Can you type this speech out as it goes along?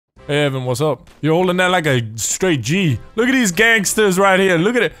Hey Evan, what's up? You're holding that like a straight G. Look at these gangsters right here.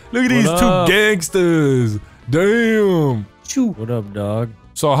 Look at it. Look at these two gangsters. Damn. What up, dog?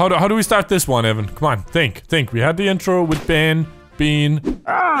 So how do we start this one, Evan? Come on, think. We had the intro with Bean.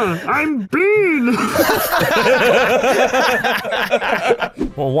 I'm Bean.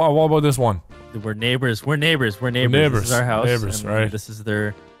 Well, what about this one? We're neighbors. This is our house. Neighbors, right? This is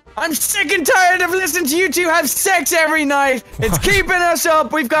their... I'm sick and tired of listening to you two have sex every night. It's keeping us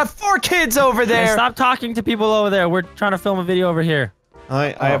up. We've got 4 kids over there. Hey, stop talking to people over there. We're trying to film a video over here. I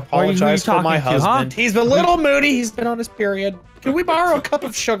apologize for my husband. He's a little moody. He's been on his period. Can we borrow a cup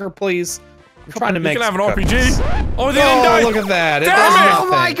of sugar, please? I'm trying to make. You can have an RPG. Oh, they didn't die. Look at that! Damn it! Oh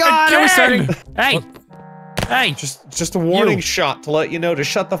my God! Are we starting? Hey! Just a warning shot to let you know to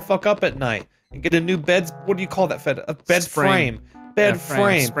shut the fuck up at night and get a new bed. What do you call that? A bed frame. Bed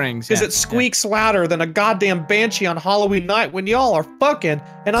frame. Springs. Because it squeaks louder than a goddamn banshee on Halloween night when y'all are fucking,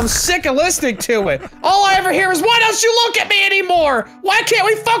 and I'm sick of listening to it. All I ever hear is, "Why don't you look at me anymore? Why can't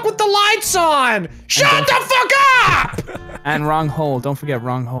we fuck with the lights on? Shut the fuck up!" And wrong hole. Don't forget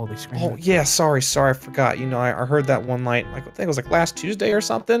wrong hole. They scream. Oh yeah, sorry, I forgot. You know, I heard that one night. Like, I think it was like last Tuesday or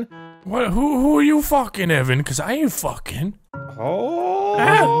something. What? Who are you fucking, Evan? Because I ain't fucking. Oh,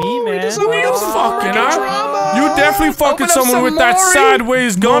 me, man. Who are you fucking, huh? You definitely fucking someone with that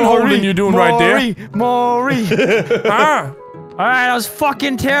sideways gun holding you doing right there. Maury. Huh? Alright, I was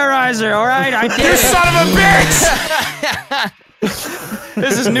fucking terrorizer, alright? I did. You son of a bitch!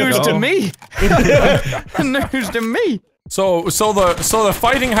 This is news to me. News to me. So the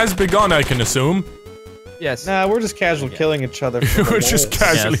fighting has begun, I can assume. Yes. Nah, we're just casual killing each other. We're just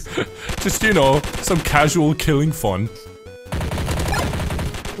casually, just, you know, some casual killing fun.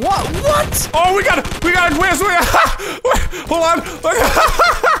 What? Oh, we got where's hold on.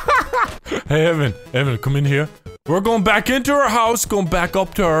 Hey, Evan, come in here. We're going back into our house, going back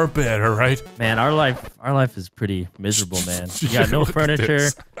up to our bed, alright? Man, our life is pretty miserable, man. We got no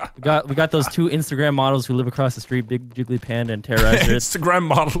furniture. We got those 2 Instagram models who live across the street, BigJigglyPanda and Terrorizer. Instagram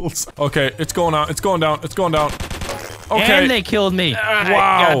models. Okay, it's going down. Okay. And they killed me.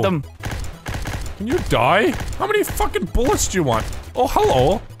 Wow. Got them. Can you die? How many fucking bullets do you want? Oh,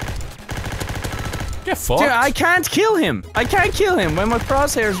 hello. Get fucked. Dude, I can't kill him. I can't kill him when my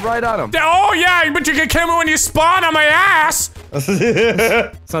crosshair's right on him. Oh yeah, but you can kill me when you spawn on my ass.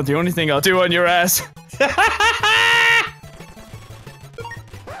 It's not the only thing I'll do on your ass.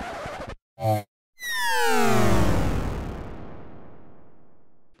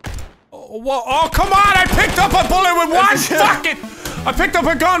 Oh, come on! I picked up a bullet with one fucking. I picked up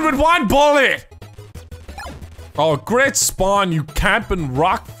a gun with 1 bullet. Oh, great spawn, you camping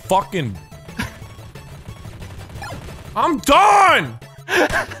rock fucking. I'm done!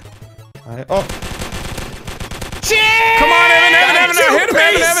 Oh. Shit! Come on, Evan! Hit him,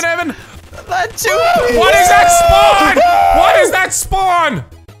 Evan! What is that spawn? What is that spawn?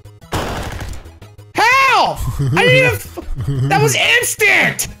 How? I didn't. That was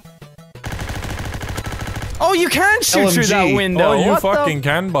instant. Oh, you can't shoot through that window. Oh, you fucking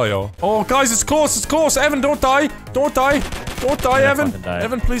can, boyo. Oh, guys, it's close. Evan, don't die. Evan.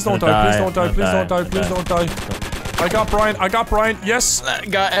 Evan, please don't die. Please don't die. I got Brian. Yes.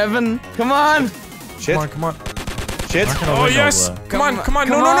 Got Evan. Come on. Shit. Come on. Shit. Oh, yes. Come on.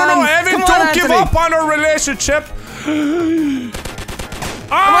 No. Evan, don't give up on our relationship. Come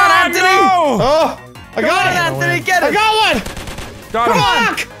on, Anthony. No. Oh, I got it. Anthony, get it. I got one. Got him.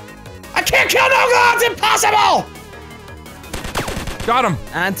 Fuck. I can't kill Nogla! It's impossible! Got him!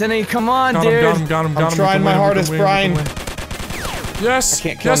 Anthony, come on, got dude! Him, got him. I'm trying my hardest, Brian. Yes! I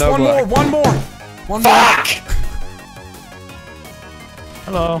can't kill yes, Nogla. one more! Fuck!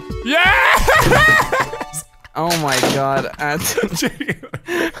 Hello. Yes! Oh my god, Anthony.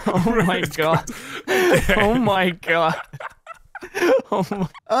 Oh my god. Oh my god. Oh my.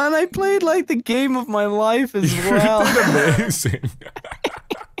 And I played like the game of my life as well. You did amazing.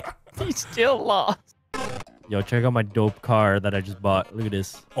 He still lost. Yo, check out my dope car that I just bought. Look at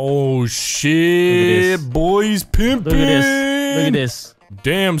this. Oh shit, boys pimping. Look at this.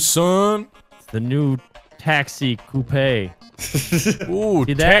 Damn, son. It's the new taxi coupe. Ooh,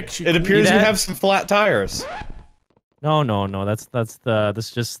 taxi. It appears you have some flat tires. No. That's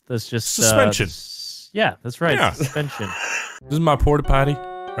just suspension. Yeah, that's right. Yeah. Suspension. This is my porta potty.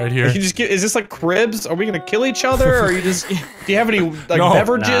 Right here. Is this like cribs? Are we gonna kill each other? Or are you just? Do you have any like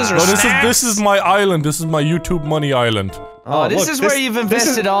beverages or snacks? This is my island. This is my YouTube money island. Oh, this is where you've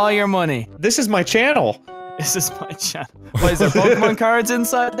invested all your money. This is my channel. This is my channel. Why, is there Pokemon cards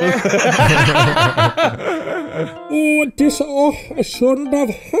inside there? I shouldn't have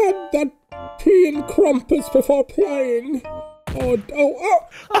had that tea and crumpets before playing. Oh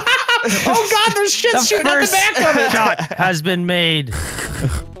God, there's shit shooting out the back of it. Shot has been made.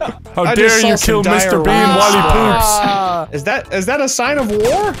 How I dare just you saw kill some Mr. Bean diarrhea. while he poops? Is that a sign of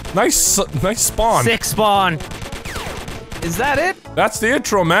war? Nice spawn. 6 spawn. Is that it? That's the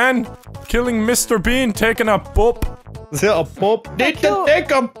intro, man. Killing Mr. Bean, taking a boop. Is it a boop? Take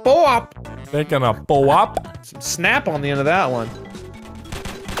a boop. Taking a boop. Some snap on the end of that one.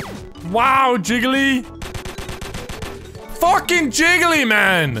 Wow, Jiggly. Fucking Jiggly,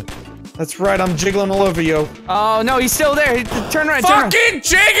 man. That's right, I'm jiggling all over you. Oh no, he's still there. Turn around. Turn around. Fucking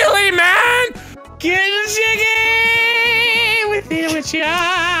Jiggly, man. Get jiggy with ya.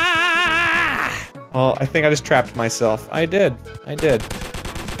 Oh, I think I just trapped myself. I did.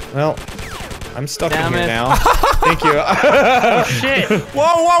 Well, I'm stuck in here now. Thank you. Shit.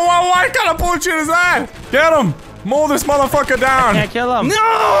 Whoa, what kind of bullshit is that? Get him. Mow this motherfucker down. Can't kill him.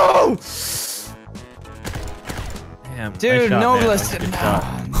 No! Damn, Dude, Nogla.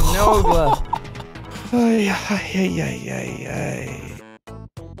 Nogla.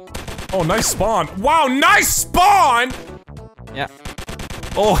 Oh, nice spawn. Wow, nice spawn. Yeah.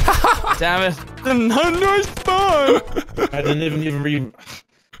 Oh, Damn it. Nice spawn. I didn't even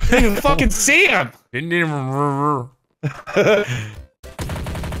fucking see him. didn't even.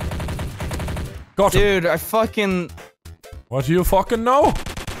 Got him. Dude, I fucking. What do you fucking know?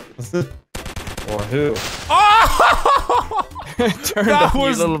 Or who? Oh! Turned That up, you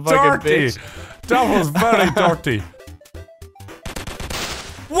was little fucking dirty. bitch. That was very dirty.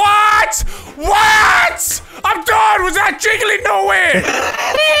 What? What? I'm done. Was that Jiggly? No way.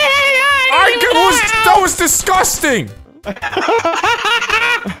 That was disgusting.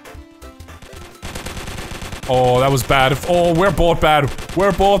 Oh, that was bad. Oh, we're both bad.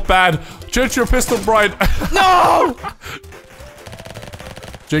 We're both bad. Get your pistol bright. No!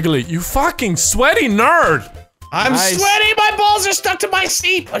 Jiggly, you fucking sweaty nerd. I'm sweaty. My balls are stuck to my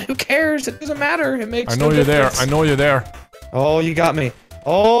seat. But who cares? It doesn't matter. It makes. I know you're there. I know you're there. Oh, you got me.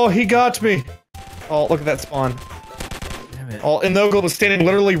 Oh, he got me. Oh, look at that spawn. Damn it. Oh, and Nogla was standing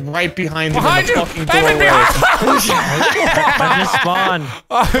literally right behind him Behind in the you! fucking Evan, doorway. I just spawned.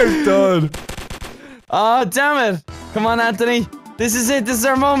 I'm done. Oh, damn it. Come on, Anthony. This is it. This is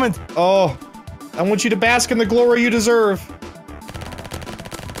our moment. Oh, I want you to bask in the glory you deserve.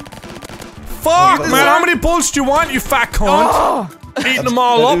 Fuck, man, how many bullets do you want, you fat cunt? Oh! Eating them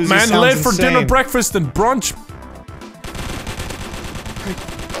all That up, Uzi man. sounds Late for dinner, insane. breakfast, and brunch.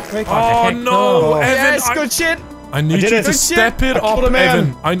 What the Oh heck? no, Evan. Yes, good shit. I need did you it. to Good step shit. it I up, killed a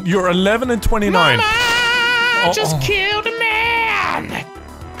man. Evan. You're 11 and 29. Just killed a man.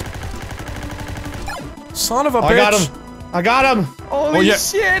 Son of a bitch. I got him. I got him. Holy yeah.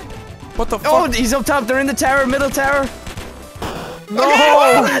 shit. What the fuck? Oh, he's up top. They're in the tower, middle tower. No!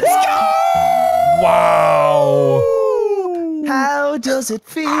 Wow. How does it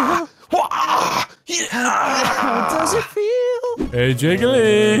feel? How does it feel? Hey,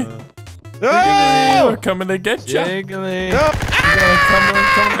 Jiggly. Oh! We're coming to get you. Jiggly.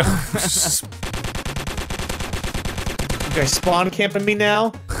 You guys spawn camping me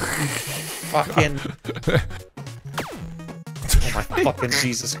now? Fucking. Oh my fucking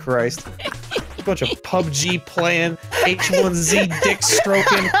Jesus Christ. A bunch of PUBG playing, H1Z dick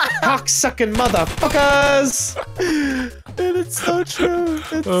stroking, cock sucking motherfuckers! And it's so true.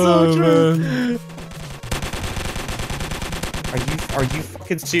 It's Oh, so true. man. Are you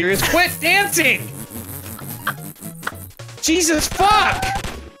fucking serious? Quit dancing! Jesus fuck!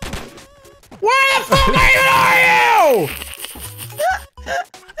 Where the fuck are you?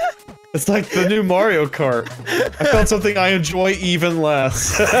 It's like the new Mario Kart. I found something I enjoy even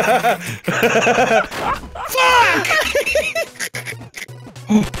less. Fuck!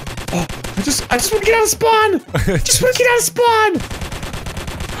 I just want to get out of spawn! Just want to get out of spawn!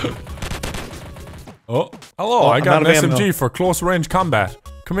 Oh, hello. I I'm got out an of ammo. SMG for close range combat.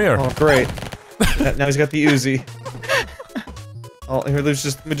 Come here. Oh, great. Now he's got the Uzi. Oh, here,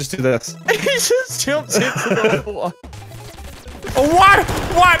 let me just do this. He just jumped into the wall. Oh, what?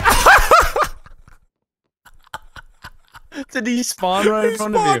 What? Did he spawn right in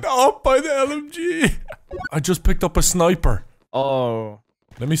front of Spawned you? up by the LMG. I just picked up a sniper. Oh.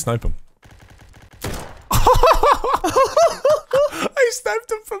 Let me snipe him. I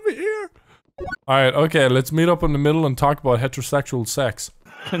sniped him from here. Alright, okay, let's meet up in the middle and talk about heterosexual sex.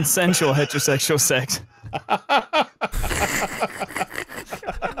 Consensual heterosexual sex.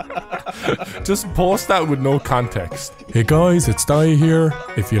 Just post that with no context. Hey guys, it's Dai here.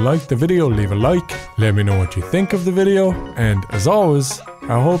 If you liked the video, leave a like. Let me know what you think of the video. And as always,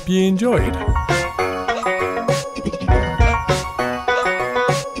 I hope you enjoyed.